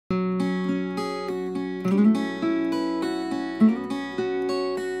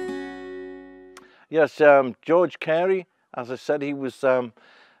Yes, George Carey, as I said, he was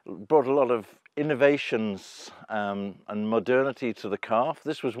brought a lot of innovations and modernity to the calf.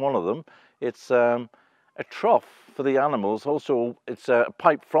 This was one of them. It's a trough for the animals. Also, it's a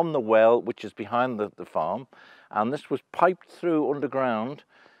pipe from the well, which is behind the farm, and this was piped through underground,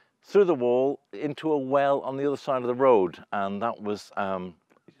 through the wall, into a well on the other side of the road, and that was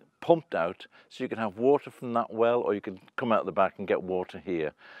pumped out, so you can have water from that well, or you can come out the back and get water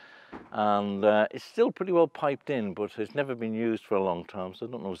here. And it's still pretty well piped in, but it's never been used for a long time, so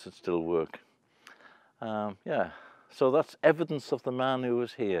I don't know if it still work. Yeah, so that's evidence of the man who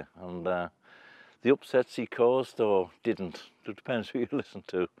was here, and the upsets he caused or didn't. It depends who you listen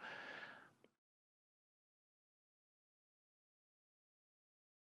to.